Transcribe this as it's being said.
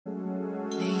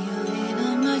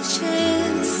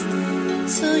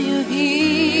So you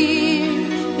hear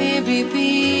every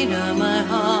beat of my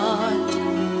heart.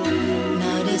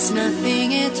 Now there's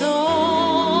nothing at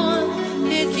all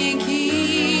that can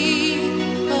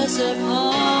keep us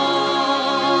apart.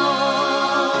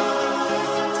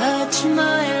 Touch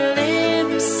my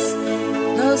lips,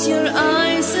 close your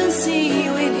eyes and see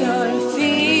with your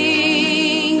fingertips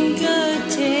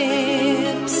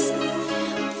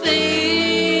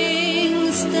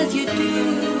things that you do.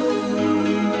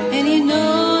 And you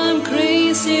know I'm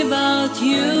crazy about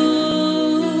you.